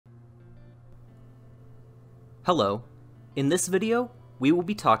Hello. In this video, we will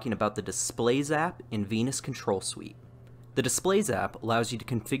be talking about the Displays app in Venus Control Suite. The Displays app allows you to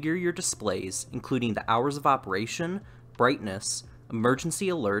configure your displays, including the hours of operation, brightness, emergency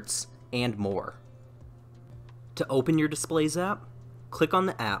alerts, and more. To open your Displays app, click on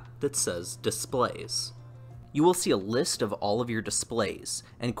the app that says Displays. You will see a list of all of your displays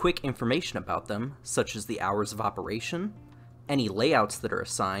and quick information about them, such as the hours of operation, any layouts that are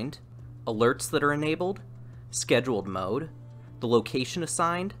assigned, alerts that are enabled, scheduled mode, the location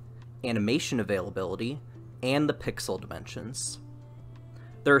assigned, animation availability, and the pixel dimensions.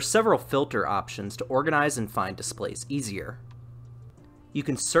 There are several filter options to organize and find displays easier. You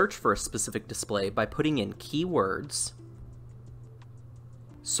can search for a specific display by putting in keywords,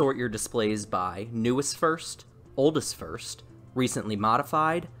 sort your displays by newest first, oldest first, recently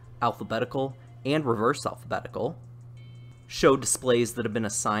modified, alphabetical, and reverse alphabetical, show displays that have been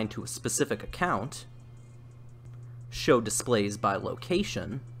assigned to a specific account, show displays by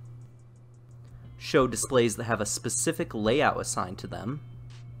location, show displays that have a specific layout assigned to them,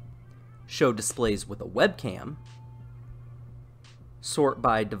 show displays with a webcam, sort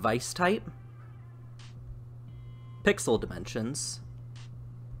by device type, pixel dimensions,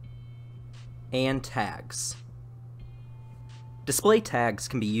 and tags. Display tags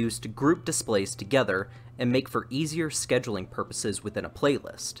can be used to group displays together and make for easier scheduling purposes within a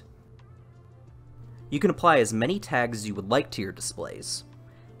playlist. You can apply as many tags as you would like to your displays.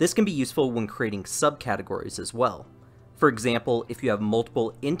 This can be useful when creating subcategories as well. For example, if you have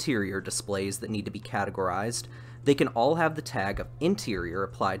multiple interior displays that need to be categorized, they can all have the tag of interior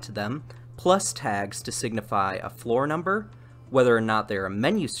applied to them, plus tags to signify a floor number, whether or not they're a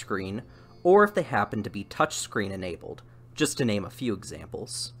menu screen, or if they happen to be touchscreen enabled, just to name a few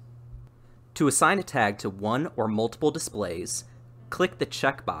examples. To assign a tag to one or multiple displays, click the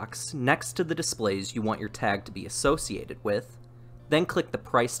checkbox next to the displays you want your tag to be associated with, then click the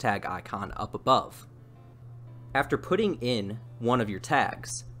price tag icon up above. After putting in one of your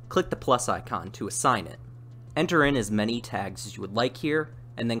tags, click the plus icon to assign it. Enter in as many tags as you would like here,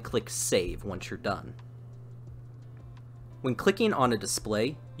 and then click Save once you're done. When clicking on a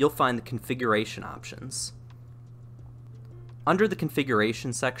display, you'll find the configuration options. Under the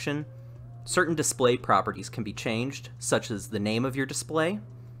configuration section, certain display properties can be changed, such as the name of your display,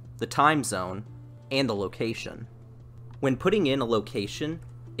 the time zone, and the location. When putting in a location,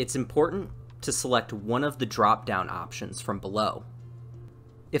 it's important to select one of the drop-down options from below.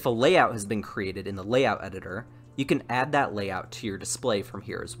 If a layout has been created in the layout editor, you can add that layout to your display from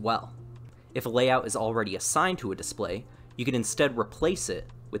here as well. If a layout is already assigned to a display, you can instead replace it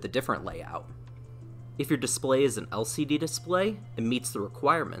with a different layout. If your display is an LCD display and meets the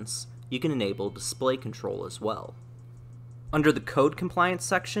requirements, you can enable display control as well. Under the code compliance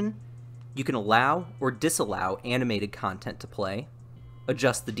section, you can allow or disallow animated content to play,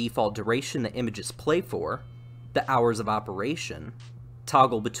 adjust the default duration that images play for, the hours of operation,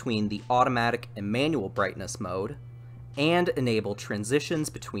 toggle between the automatic and manual brightness mode, and enable transitions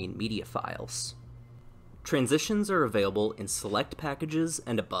between media files. Transitions are available in select packages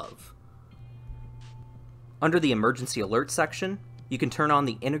and above. Under the emergency alert section, you can turn on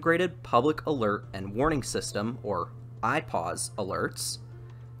the Integrated Public Alert and Warning System, or IPAWS, alerts.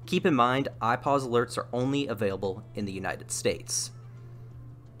 Keep in mind, IPAWS alerts are only available in the United States.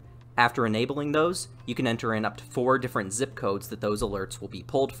 After enabling those, you can enter in up to 4 different zip codes that those alerts will be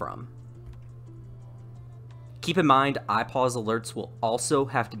pulled from. Keep in mind, IPAWS alerts will also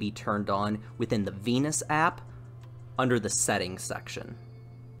have to be turned on within the Venus app under the Settings section.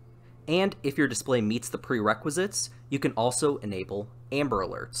 And if your display meets the prerequisites, you can also enable Amber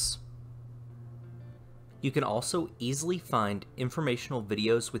Alerts. You can also easily find informational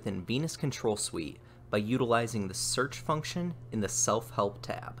videos within Venus Control Suite by utilizing the search function in the Self-Help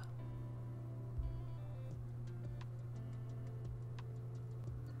tab.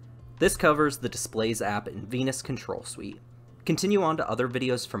 This covers the Displays app in Venus Control Suite. Continue on to other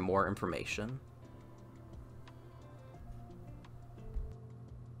videos for more information.